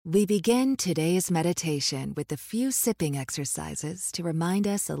We begin today's meditation with a few sipping exercises to remind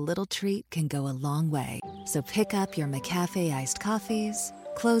us a little treat can go a long way. So pick up your McCafe iced coffees,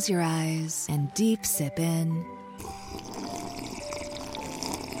 close your eyes, and deep sip in.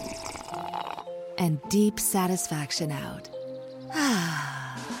 And deep satisfaction out.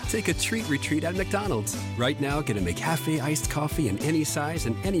 Take a treat retreat at McDonald's. Right now, get a McCafe iced coffee in any size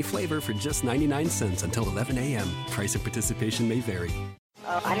and any flavor for just 99 cents until 11 a.m. Price of participation may vary.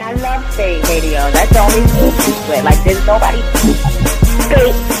 And I love Spate Radio. That's the only secret. Like, there's nobody.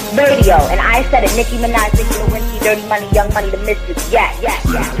 Spate Radio. And I said it. Nicki Minaj, Nicki Lewinsky, Dirty Money, Young Money, the Mistress. Yeah.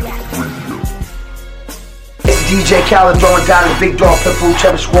 DJ Khaled throwing down the big dog, Pitbull,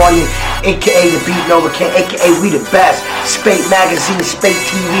 Trevor Squadian, a.k.a. the Beat Nova King, a.k.a. we the best. Spate Magazine, Spate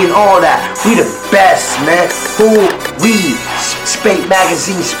TV, and all that. We the best, man. Who? We. Spate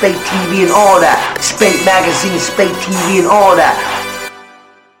Magazine, Spate TV, and all that. Spate Magazine, Spate TV, and all that.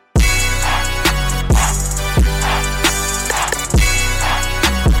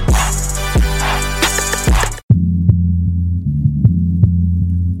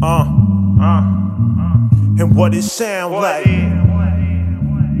 And what it sound like.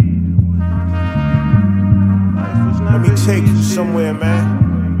 Let me take you somewhere,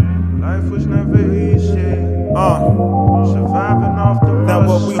 man. Life was never easy. Surviving off the now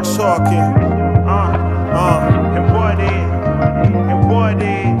what we talking?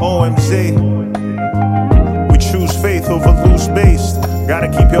 Important. OMZ. We choose faith over loose base. Gotta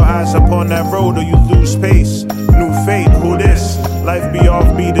keep your eyes up on that road or you lose pace. New fate, who this? Life be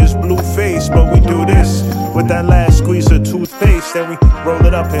offbeat as blue face, but we do this with that last squeeze of toothpaste. Then we roll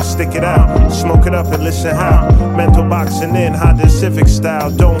it up and stick it out, smoke it up and listen how. Mental boxing in Honda Civic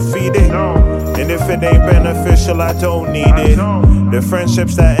style, don't feed it. And if it ain't beneficial, I don't need it. The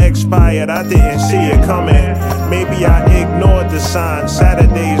friendships that expired, I didn't see it coming. Maybe I ignored the signs.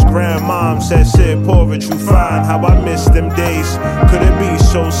 Saturday's grandmom said, sit porridge, you fine. How I miss them days. Could it be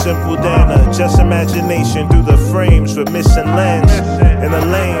so simple then? Just imagination through the frames with missing lens. In the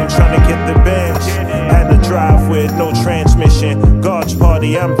lane, trying to get the bends. Had to drive with no transmission. God's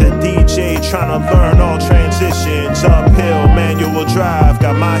party, I'm the DJ, trying to learn all transitions. Uphill, manual drive,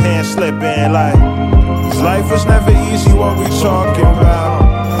 got my hand slipping like. Life was never easy, what we talking about.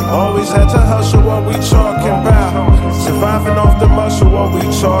 Always had to hustle, what we talking about. Surviving off the muscle, what we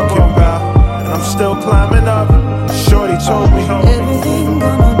talking about. And I'm still climbing up. Shorty told me everything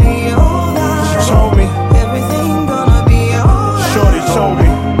gonna be alright. She told me everything gonna be alright. Shorty told me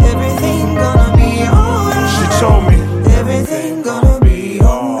everything gonna be alright. She told me everything gonna be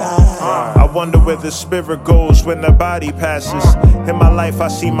alright. I wonder where the spirit goes when the body passes. In my life I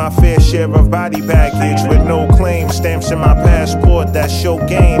see my fair share of body baggage with no claim. Stamps in my passport that show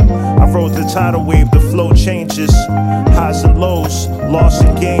game. I rode the tidal wave, the flow changes. Highs and lows, loss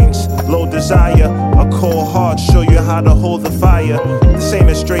and gains. Low desire, a cold heart show you how to hold the fire. This ain't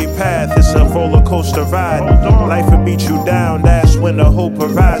a straight path, it's a roller coaster ride. Life will beat you down, that's when the hope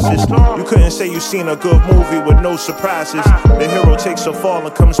arises. You couldn't say you seen a good movie with no surprises. The hero takes a fall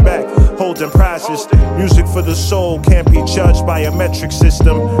and comes back holding prizes. Music for the soul can't be judged by a metric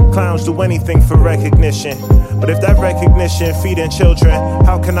system. Clowns do anything for recognition. But if that recognition feeding children,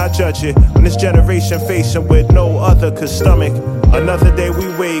 how can I judge it? When this generation facing with no other could stomach. Another day we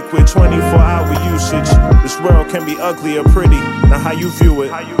wake with 24-hour usage. This world can be ugly or pretty. Now how you view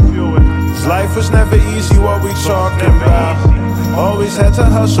it? Life was never easy, what we talking about. Always had to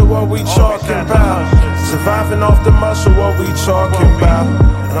hustle, what we talking about. Surviving off the muscle, what we talking about.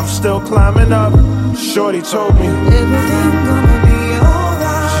 And I'm still climbing up. Shorty told me everything gonna be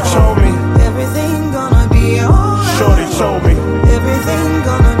alright. She told me everything gonna be alright. Shorty told me everything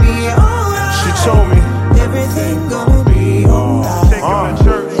gonna be alright. She told me everything gonna be alright.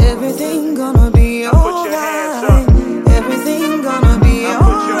 Everything gonna be alright. Everything gonna be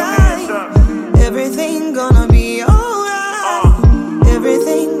alright. Everything gonna be alright.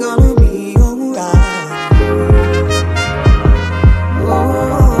 Everything gonna be alright.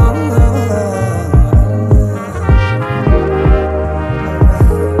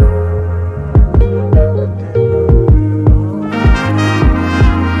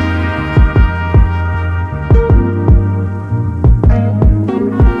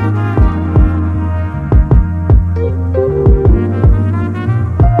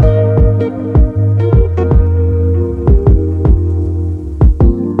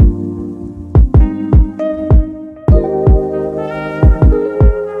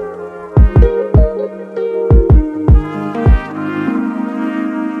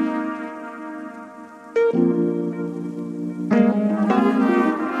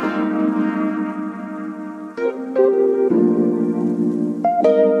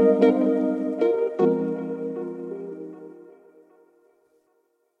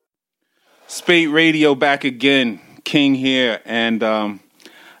 Spate Radio back again. King here, and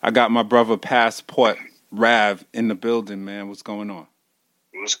I got my brother Passport Rav in the building, man. What's going on?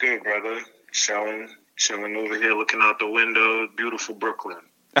 What's good, brother? Chilling over here, looking out the window. Beautiful Brooklyn.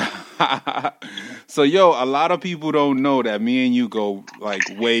 So, yo, a lot of people don't know that me and you go like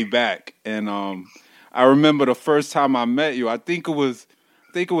way back, and I remember the first time I met you. I think it was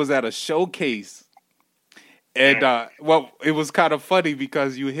at a showcase. And, well, it was kind of funny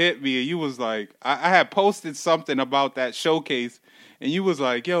because you hit me and you was like, I had posted something about that showcase and you was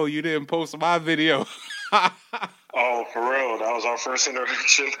like, yo, you didn't post my video. Oh, for real? That was our first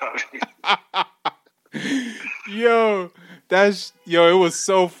interaction. Yo, it was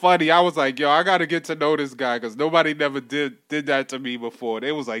so funny. I was like, yo, I got to get to know this guy because nobody never did that to me before.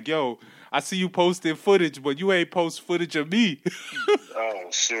 They was like, yo, I see you posting footage, but you ain't post footage of me. Oh,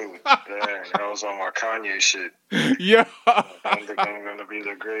 shoot. Dang, I was on my Kanye shit. Yeah. I don't think I'm going to be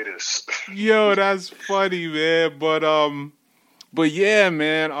the greatest. Yo, that's funny, man. But yeah,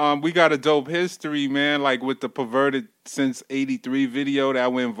 man, we got a dope history, man, like with the Perverted Since 83 video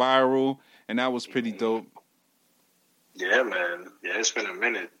that went viral, and that was pretty dope. Yeah, man. Yeah, it's been a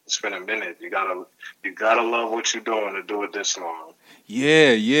minute. You gotta love what you're doing to do it this long.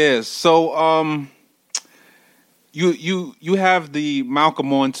 Yeah. So, you have the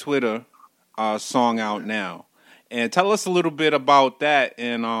Malcolm on Twitter song out now, and tell us a little bit about that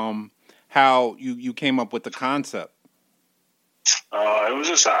and how you came up with the concept. It was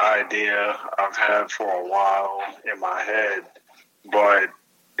just an idea I've had for a while in my head, but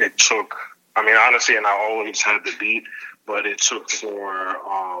it took. I mean, honestly, and I always had the beat, but it took for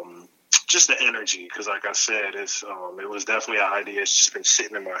just the energy, because like I said, it was definitely an idea. It's just been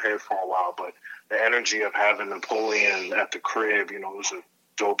sitting in my head for a while, but the energy of having Napoleon at the crib, it was a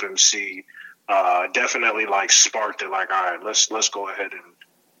dope MC, definitely like sparked it. Like, all right, let's go ahead and,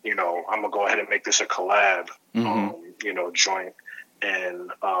 I'm gonna go ahead and make this a collab, joint,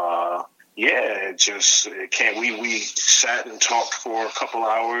 and we sat and talked for a couple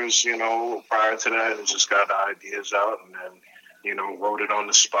hours, prior to that, and just got the ideas out, and then, wrote it on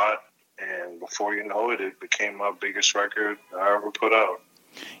the spot. And before you know it, it became my biggest record I ever put out.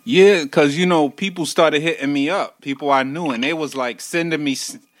 Yeah, because, people started hitting me up, people I knew, and they was like sending me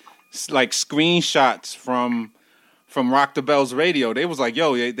like screenshots from Rock the Bells Radio. They was like,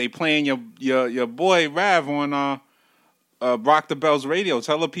 yo, they playing your boy Rav on Rock the Bells Radio.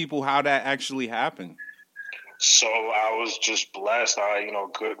 Tell the people how that actually happened. So I was just blessed.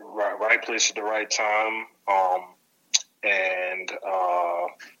 Good, right place at the right time. And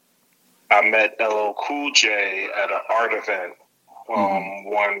I met LL Cool J at an art event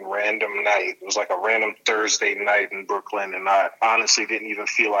one random night. It was like a random Thursday night in Brooklyn, and I honestly didn't even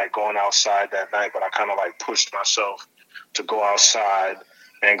feel like going outside that night, but I kind of like pushed myself to go outside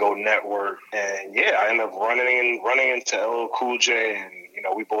and go network. And yeah, I ended up running into LL Cool J,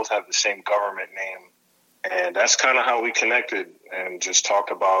 and we both have the same government name, and that's kind of how we connected and just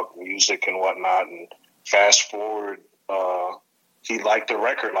talked about music and whatnot. And fast forward, he liked the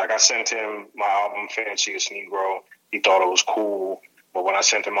record. Like, I sent him my album Fanciest Negro. He thought it was cool. But when I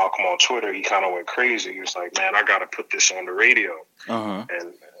sent him Malcolm on Twitter, he kind of went crazy. He was like, man, I got to put this on the radio. Uh-huh.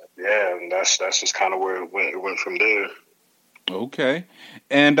 And yeah, and that's just kind of where it went from there. Okay.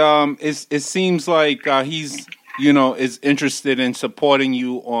 And it seems like he's, is interested in supporting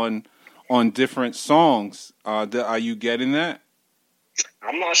you on different songs. Are you getting that?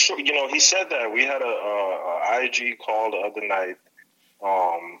 I'm not sure. He said that. We had a IG call the other night,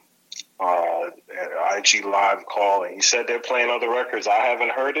 IG live call, and he said they're playing other records. I haven't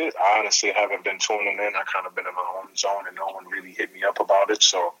heard it. I honestly haven't been tuning in. I kind of been in my own zone, and no one really hit me up about it.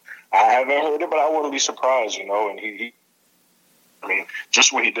 So I haven't heard it, but I wouldn't be surprised, And he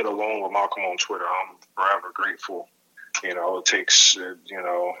just what he did alone with Malcolm on Twitter, I'm forever grateful. It takes, I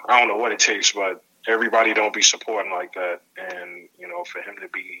don't know what it takes, but everybody don't be supporting like that. And, for him to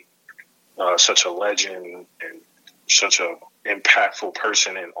be such a legend and such a impactful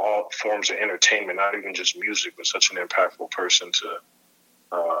person in all forms of entertainment, not even just music, but such an impactful person to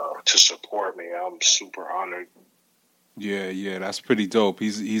support me, I'm super honored. Yeah, that's pretty dope.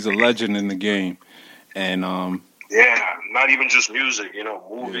 He's a legend in the game. And yeah, not even just music,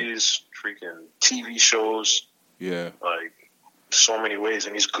 movies, freaking TV shows. Yeah. Like, so many ways,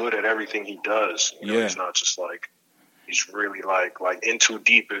 and he's good at everything he does. He's not just like, he's really like In Too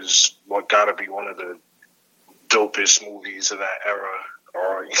Deep is what gotta be one of the dopest movies of that era,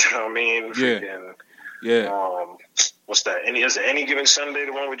 or you know what I mean? Freaking, what's that? Is it Any Given Sunday,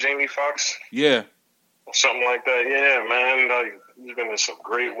 the one with Jamie Foxx? Yeah. Something like that. Yeah, man. Like, He's been in some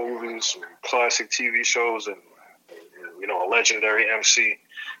great movies, some classic TV shows, and you know, a legendary MC.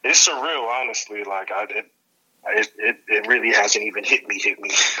 It's surreal, honestly. Like it really hasn't even hit me.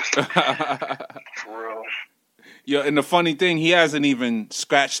 For real. Yeah, and the funny thing, he hasn't even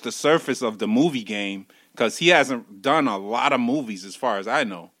scratched the surface of the movie game because he hasn't done a lot of movies, as far as I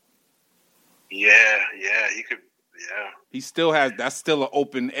know. Yeah, he could. Yeah, he still has. That's still an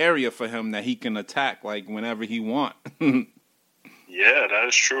open area for him that he can attack like whenever he want. Yeah, that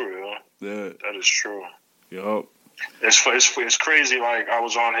is true. Yeah, that is true. Yup. It's crazy. Like, I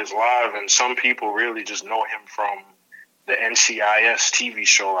was on his live, and some people really just know him from the NCIS TV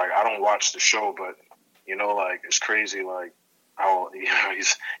show. Like, I don't watch the show, but you know, like, it's crazy. Like, how, you know,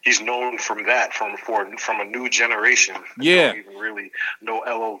 he's known from that from a new generation. They don't even really know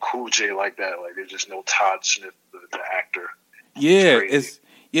LL Cool J like that. Like, they just know Todd Smith, the actor. Yeah,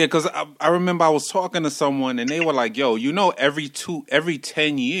 because I remember I was talking to someone and they were like, "Yo, you know, every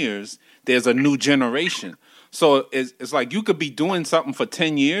 10 years there's a new generation." So it's like you could be doing something for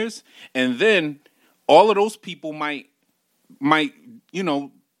 10 years, and then all of those people might you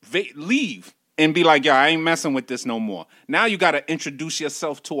know leave and be like, "Yeah, I ain't messing with this no more." Now you got to introduce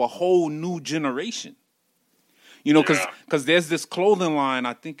yourself to a whole new generation. You know, because there's this clothing line.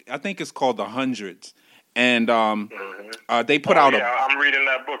 I think it's called the Hundreds, and they put out. I'm reading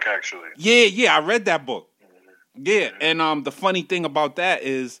that book actually. Yeah, I read that book. Yeah, and the funny thing about that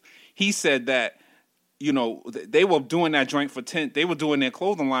is he said that, you know, they were doing that joint for they were doing their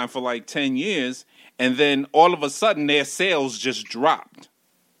clothing line for like 10 years, and then all of a sudden their sales just dropped.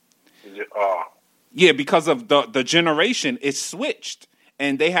 Yeah, because of the generation, it switched,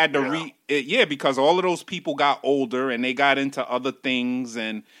 and they had to because all of those people got older and they got into other things,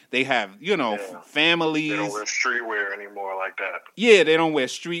 and they have, you know, families. They don't wear streetwear anymore like that. Yeah, they don't wear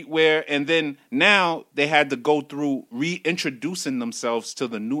streetwear, and then now they had to go through reintroducing themselves to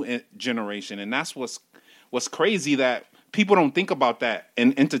the new generation, and that's what's crazy, that people don't think about that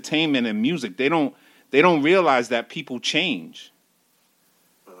in entertainment and music. They don't realize that people change.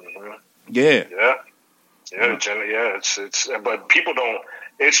 Mm-hmm. Yeah. It's but people don't.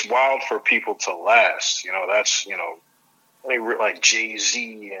 It's wild for people to last. You know, that's, you know, like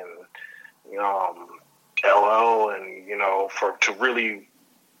Jay-Z and LL, and you know, to really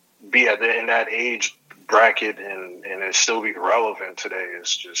be in that age bracket and it still be relevant today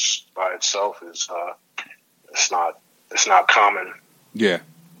is just by itself is it's not common. Yeah,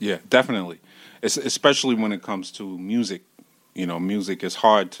 definitely. It's especially when it comes to music. You know, music is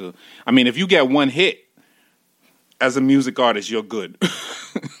hard to. I mean, if you get one hit as a music artist, you're good.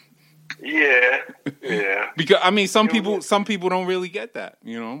 Yeah. Because I mean, some people don't really get that.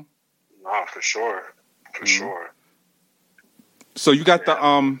 You know. Nah, for sure. So you got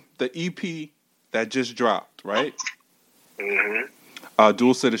the EP that just dropped, right? Mm-hmm.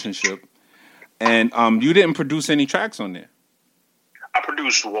 Dual Citizenship, and you didn't produce any tracks on there. I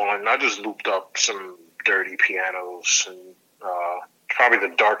produced one. I just looped up some dirty pianos, and probably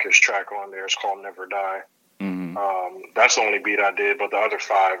the darkest track on there is called "Never Die." Mm-hmm. That's the only beat I did, but the other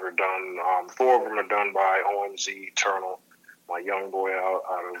 5 are done. 4 of them are done by OMZ Eternal, my young boy out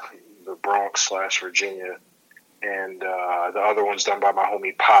of the Bronx / Virginia, and the other one's done by my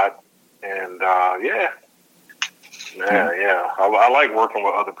homie Pot. And I like working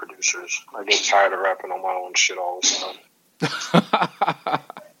with other producers. I get tired of rapping on my own shit all the time.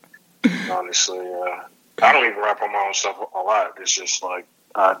 Honestly, I don't even rap on my own stuff a lot. It's just like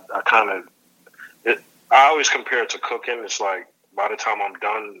I always compare it to cooking. It's like by the time I'm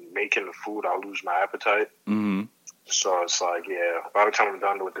done making the food, I'll lose my appetite. Mm-hmm. So it's like, by the time I'm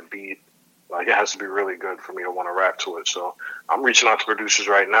done with the beat, like, it has to be really good for me to want to rap to it. So I'm reaching out to producers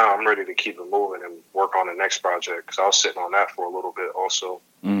right now. I'm ready to keep it moving and work on the next project, because I was sitting on that for a little bit also.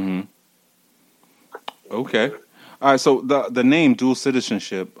 Mm-hmm. Okay. All right, so the name Dual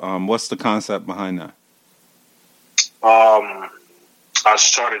Citizenship, what's the concept behind that? I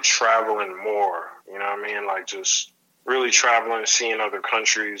started traveling more, you know what I mean? Like, just really traveling, seeing other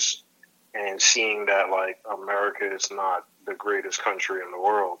countries, and seeing that, like, America is not the greatest country in the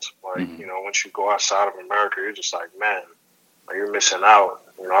world. Like, you know, once you go outside of America, you're just like, man, like, you're missing out.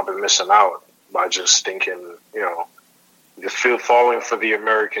 You know, I've been missing out by just thinking, you know, falling for the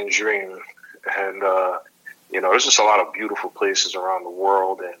American dream. And, you know, there's just a lot of beautiful places around the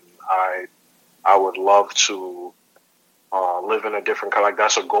world, and I would love to live in a different country. Like,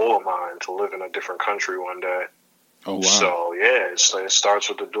 that's a goal of mine, to live in a different country one day. Oh, wow. So, yeah, it starts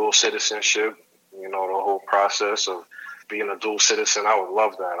with the dual citizenship, you know, the whole process of being a dual citizen. I would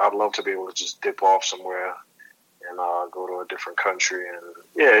love that. I'd love to be able to just dip off somewhere and go to a different country. And,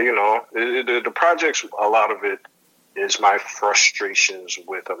 yeah, you know, the project's, a lot of it is my frustrations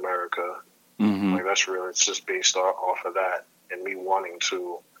with America. Mm-hmm. Like, that's real. It's just based off of that and me wanting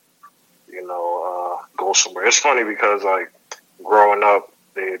to, go somewhere. It's funny because, like, growing up,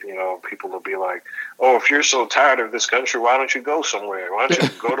 people will be like, "Oh, if you're so tired of this country, why don't you go somewhere? Why don't you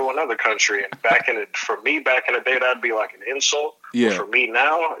go to another country?" And for me, back in the day, that'd be like an insult. Yeah. But for me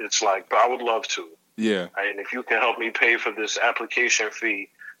now, it's like, but I would love to. Yeah. And if you can help me pay for this application fee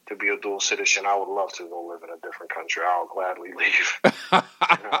to be a dual citizen, I would love to go live in a different country. I'll gladly leave. You know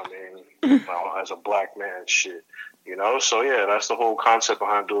what I mean? As a black man, shit. So yeah, that's the whole concept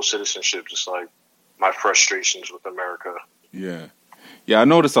behind dual citizenship. Just like my frustrations with America. Yeah. Yeah, I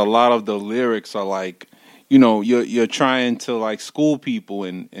notice a lot of the lyrics are like, you're trying to like school people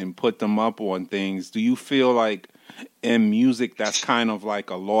and put them up on things. Do you feel like in music that's kind of like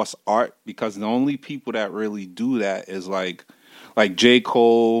a lost art? Because the only people that really do that is like J.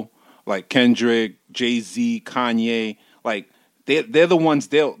 Cole, like Kendrick, Jay-Z, Kanye. Like they're the ones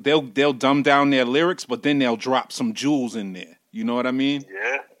they'll dumb down their lyrics, but then they'll drop some jewels in there. You know what I mean?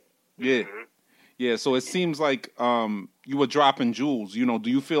 Yeah. Yeah. Mm-hmm. Yeah, so it seems like you were dropping jewels. Do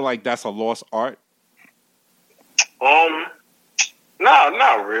you feel like that's a lost art? No,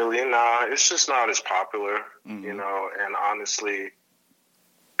 not really. Nah, it's just not as popular, Mm-hmm. And honestly,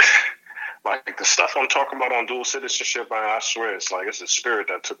 like the stuff I'm talking about on dual citizenship, I swear it's the spirit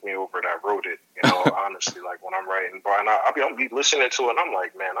that took me over that wrote it. Honestly, like when I'm writing, Brian, I'll be listening to it, and I'm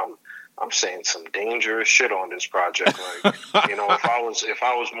like, man, I'm saying some dangerous shit on this project. Like, if I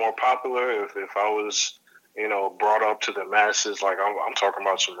was more popular, if I was, brought up to the masses, like I'm talking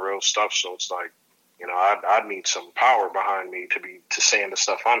about some real stuff. So it's like, I'd need some power behind me to saying the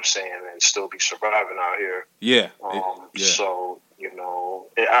stuff I'm saying and still be surviving out here. Yeah. So,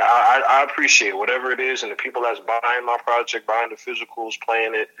 I appreciate whatever it is, and the people that's buying my project, buying the physicals,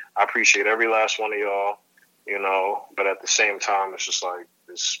 playing it. I appreciate every last one of y'all. But at the same time, it's just like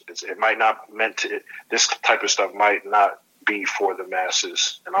it might not this type of stuff might not be for the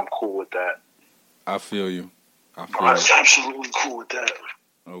masses, and I'm cool with that. I feel you. I'm absolutely cool with that.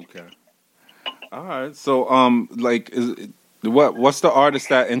 Okay. All right. So, what's the artist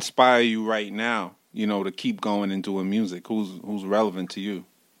that inspire you right now? To keep going and doing music. Who's relevant to you?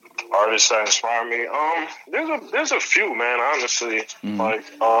 Artists that inspire me. There's a few, man. Honestly, Mm-hmm.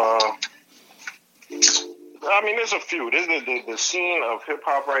 there's a few. There's the scene of hip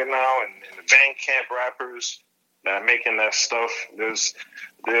hop right now, and the Bandcamp rappers that are making that stuff.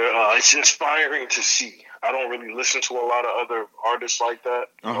 It's inspiring to see. I don't really listen to a lot of other artists like that,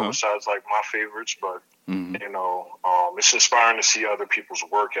 besides like my favorites. But mm-hmm. It's inspiring to see other people's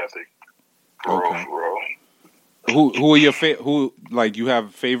work ethic. For real. Who are your who you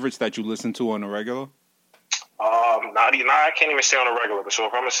have favorites that you listen to on a regular? I can't even say on a regular. But so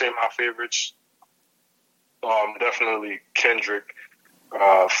if I'm gonna say my favorites, definitely Kendrick,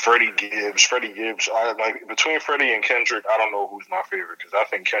 Freddie Gibbs. Between Freddie and Kendrick, I don't know who's my favorite because I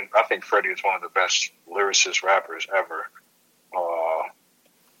think Freddie is one of the best lyricist rappers ever.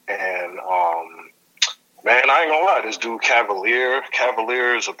 Man, I ain't gonna lie, this dude Cavalier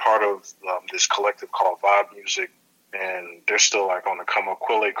is a part of this collective called Vibe Music, and they're still like on the come up.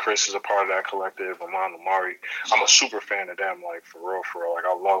 Quille Chris is a part of that collective. Amon Amari, I'm a super fan of them, like for real. Like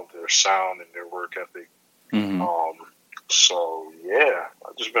I love their sound and their work ethic. Mm-hmm. So yeah,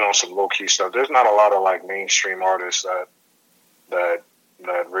 I've just been on some low key stuff. There's not a lot of like mainstream artists that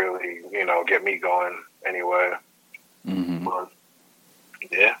really get me going anyway. Mm-hmm. But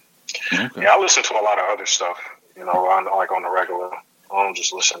yeah. Okay. Yeah, I listen to a lot of other stuff, on the regular. I don't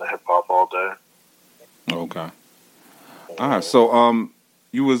just listen to hip hop all day. Okay. All right. So,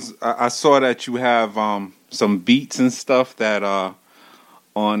 I saw that you have some beats and stuff that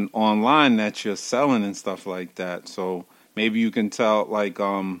online that you're selling and stuff like that. So maybe you can tell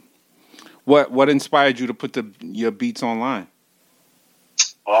what inspired you to put your beats online.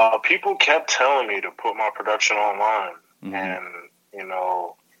 People kept telling me to put my production online, mm-hmm. and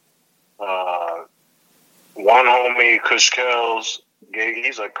one homie, Kush Kells,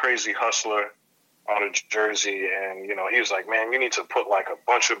 he's a crazy hustler out of Jersey, and he was like, man, you need to put like a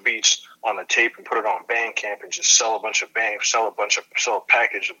bunch of beats on a tape and put it on Bandcamp and just sell a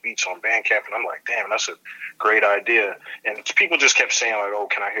package of beats on Bandcamp. And I'm like, damn, that's a great idea. And people just kept saying like, oh,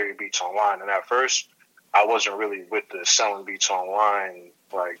 can I hear your beats online? And at first I wasn't really with the selling beats online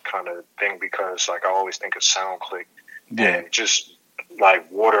like kind of thing because like I always think of SoundClick and just like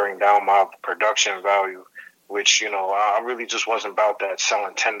watering down my production value, which, I really just wasn't about that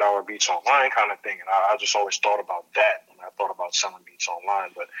selling $10 beats online kind of thing. And I just always thought about that when I thought about selling beats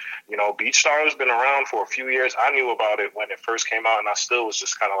online. But, BeatStar has been around for a few years. I knew about it when it first came out, and I still was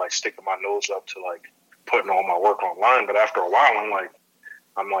just kind of like sticking my nose up to like putting all my work online. But after a while, I'm like,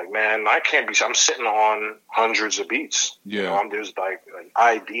 man, I can't be. I'm sitting on hundreds of beats. Yeah, you know, there's like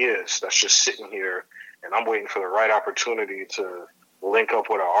ideas that's just sitting here, and I'm waiting for the right opportunity to link up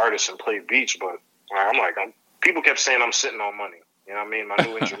with an artist and play beats. But people kept saying I'm sitting on money. You know what I mean? My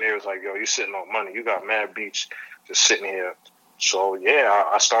new engineer was like, yo, you sitting on money. You got mad beats just sitting here. So, yeah,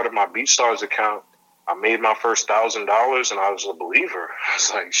 I started my BeatStars account. I made my first $1,000, and I was a believer. I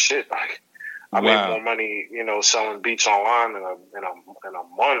was like, shit, I made more money, you know, selling beats online in a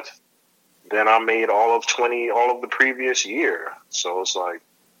month than I made all of the previous year. So it's like,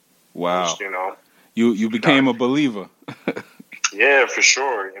 wow, you know, you became a believer. Yeah, for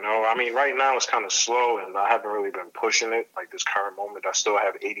sure. You know, I mean, right now it's kind of slow, and I haven't really been pushing it. Like this current moment, I still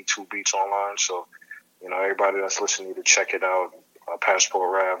have 82 beats online. So, you know, everybody that's listening need to check it out.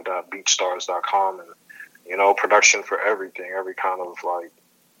 passportrav.beatstars.com, and you know, production for everything, every kind of like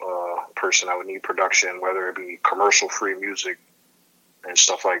person that would need production, whether it be commercial free music and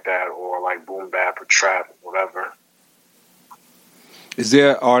stuff like that, or like boom bap or trap, whatever. Is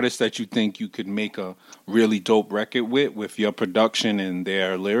there an artist that you think you could make a really dope record with your production and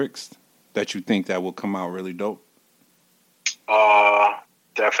their lyrics that you think that will come out really dope?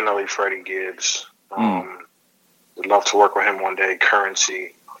 Definitely Freddie Gibbs. Would love to work with him one day.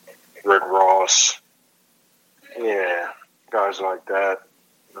 Currency, Rick Ross. Yeah, guys like that.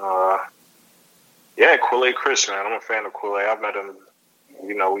 Yeah, Quille Chris, man. I'm a fan of Quille. I've met him.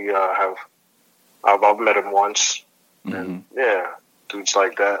 You know, I've met him once. Mm-hmm. And yeah, dudes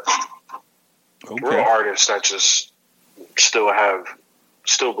like that. Okay. Real artists that just still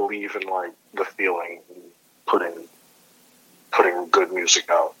believe in like the feeling, and putting good music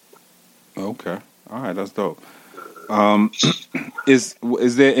out. Okay. All right, that's dope. Is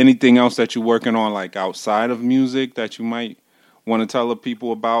there anything else that you're working on, like outside of music, that you might want to tell the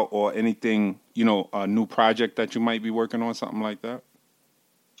people about, or anything, you know, a new project that you might be working on, something like that?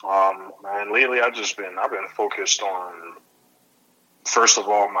 Man, lately I've been focused on, first of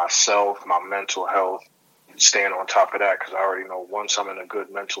all, myself, my mental health, staying on top of that, because I already know once I'm in a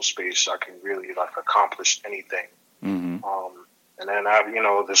good mental space, I can really like accomplish anything. Mm-hmm. And then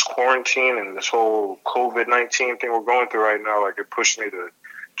this quarantine and this whole COVID-19 thing we're going through right now, like it pushed me to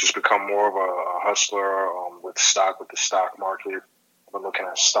just become more of a hustler with the stock market. I've been looking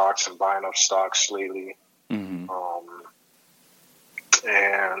at stocks and buying up stocks lately. Mm-hmm.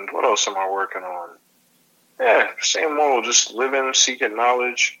 And what else am I working on? Yeah, same old, just living, seeking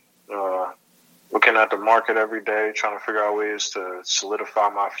knowledge, looking at the market every day, trying to figure out ways to solidify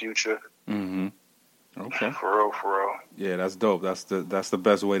my future. Mm-hmm. Okay. For real. Yeah, that's dope. That's the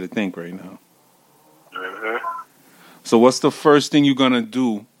best way to think right now. Mm-hmm. So what's the first thing you're gonna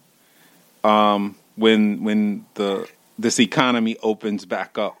do when this economy opens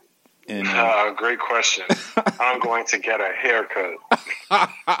back up? And great question. I'm going to get a haircut.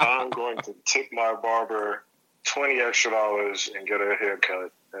 I'm going to tip my barber $20 extra and get a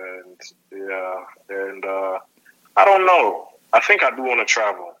haircut. And I don't know. I think I do want to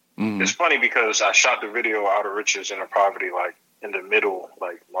travel. Mm-hmm. It's funny because I shot the video Out of Riches Inner Poverty like in the middle,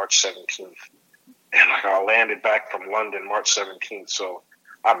 like March 17th. And like I landed back from London March 17th. So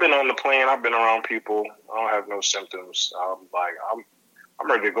I've been on the plane. I've been around people. I don't have no symptoms. I'm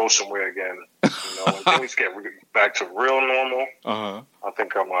ready to go somewhere again. You know, when things get back to real normal, I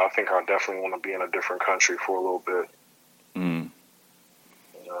think I definitely want to be in a different country for a little bit. Mm.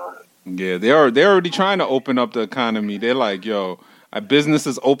 Yeah, they're already trying to open up the economy. They're like, yo,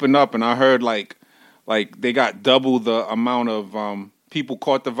 businesses open up, and I heard like they got double the amount of people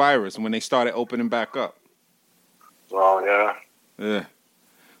caught the virus when they started opening back up. Oh yeah. Yeah.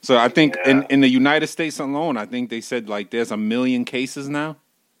 So I think in the United States alone, I think they said like there's 1 million cases now.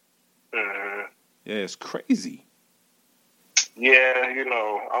 Mm-hmm. Yeah, it's crazy. Yeah, you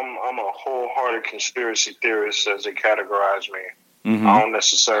know, I'm a wholehearted conspiracy theorist, as they categorize me. Mm-hmm. I don't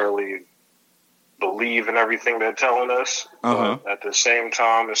necessarily believe in everything they're telling us, but at the same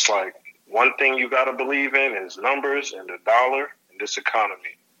time, it's like one thing you got to believe in is numbers and the dollar and this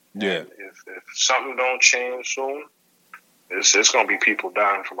economy. Yeah. And if something don't change soon, it's going to be people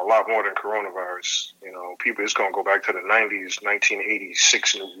dying from a lot more than coronavirus. You know, it's going to go back to the 90s,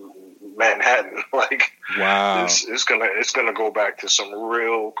 1986 Manhattan. Like, wow, it's gonna go back to some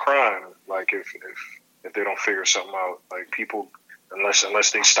real crime. Like if they don't figure something out, like people, unless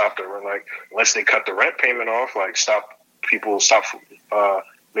they stop unless they cut the rent payment off, like stop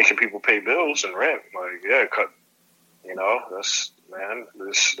making people pay bills and rent. Like, yeah, cut. You know,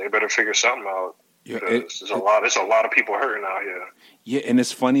 they better figure something out. Yeah, there's a lot of people hurting out here. Yeah, and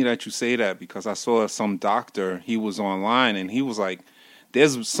it's funny that you say that because I saw some doctor. He was online and he was like,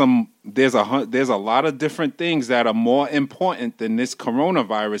 there's a lot of different things that are more important than this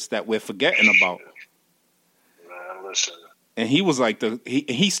coronavirus that we're forgetting about. Man, listen. And he was like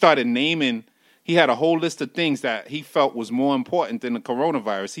he started naming. He had a whole list of things that he felt was more important than the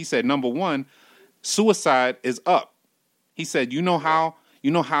coronavirus. He said, number one, suicide is up. He said, you know how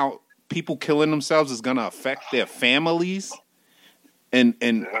people killing themselves is going to affect their families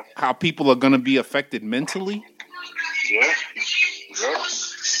and how people are going to be affected mentally? Yeah. Yep.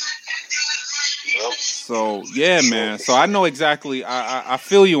 So, yeah, man. So I know exactly. I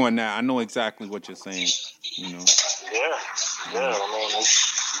feel you on that. I know exactly what you're saying, you know. Yeah. I mean,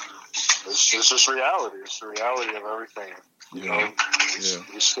 it's just reality. It's the reality of everything. You know,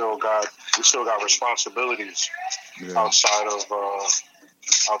 we still got responsibilities outside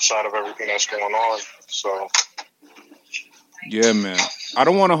of everything that's going on. So yeah, man. I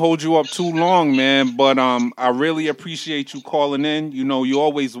don't want to hold you up too long, man, but I really appreciate you calling in. You know, you're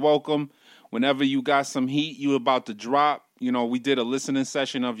always welcome. Whenever you got some heat you about to drop, you know, we did a listening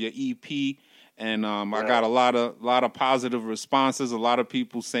session of your EP, and I got a lot of positive responses. A lot of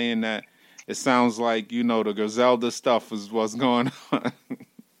people saying that it sounds like, you know, the Griselda stuff is what's going on.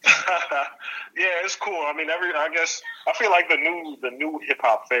 Yeah, it's cool. I mean, I feel like the new hip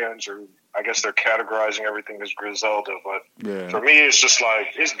hop fans are, I guess they're categorizing everything as Griselda, but for me, it's just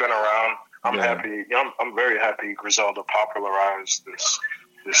like, it's been around. I'm happy. I'm very happy Griselda popularized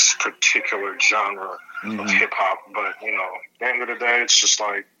this particular genre of hip hop. But you know, at the end of the day, it's just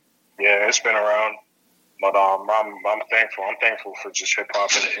like, yeah, it's been around. But I'm thankful. I'm thankful for just hip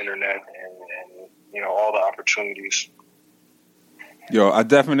hop and the internet and you know, all the opportunities. Yo, I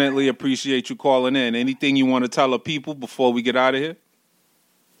definitely appreciate you calling in. Anything you want to tell the people before we get out of here?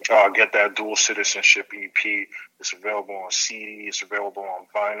 Get that Dual Citizenship EP. It's available on CD. It's available on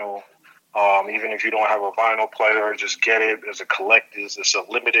vinyl. Even if you don't have a vinyl player, just get it. It's a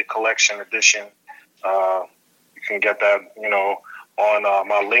limited collection edition. You can get that, you know, on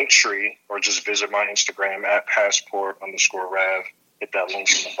my link tree, or just visit my Instagram at passport_Rav. Hit that link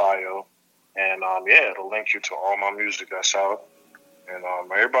in the bio. And it'll link you to all my music that's out. And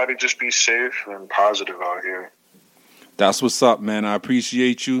everybody just be safe and positive out here. That's what's up, man. I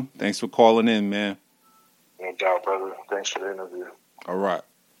appreciate you. Thanks for calling in, man. No doubt, brother. Thanks for the interview. All right.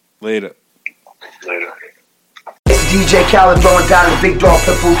 Later. It's DJ Khaled throwing down the big dog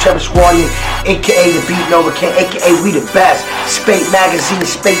Pitbull Chebasquadian, a.k.a. the Beat Nova King, a.k.a. we the best. Spate Magazine,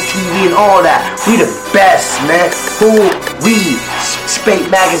 Spate TV and all that. We the best, man. Who? We. Spate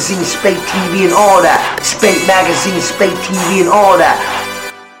Magazine, Spate TV and all that. Spate Magazine, Spate TV and all that.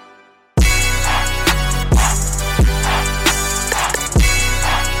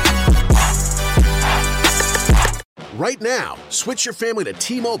 Right now, switch your family to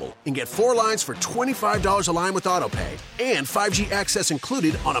T-Mobile and get 4 lines for $25 a line with AutoPay and 5G access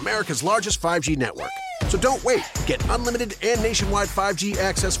included on America's largest 5G network. So don't wait. Get unlimited and nationwide 5G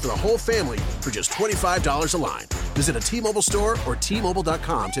access for the whole family for just $25 a line. Visit a T-Mobile store or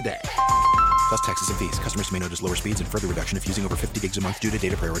T-Mobile.com today. Plus taxes and fees. Customers may notice lower speeds and further reduction if using over 50 gigs a month due to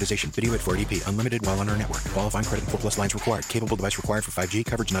data prioritization. Video at 480p. Unlimited while on our network. Qualifying credit and 4+ lines required. Capable device required for 5G.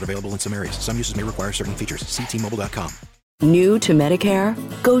 Coverage not available in some areas. Some uses may require certain features. See T-Mobile.com. New to Medicare?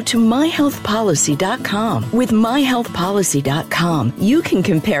 Go to myhealthpolicy.com. With myhealthpolicy.com, you can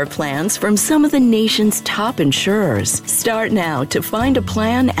compare plans from some of the nation's top insurers. Start now to find a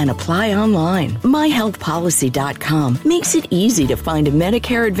plan and apply online. myhealthpolicy.com makes it easy to find a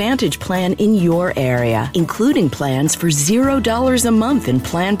Medicare Advantage plan in your area, including plans for $0 a month in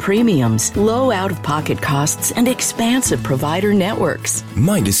plan premiums, low out-of-pocket costs, and expansive provider networks.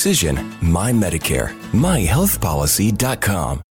 My decision, my Medicare. myhealthpolicy.com.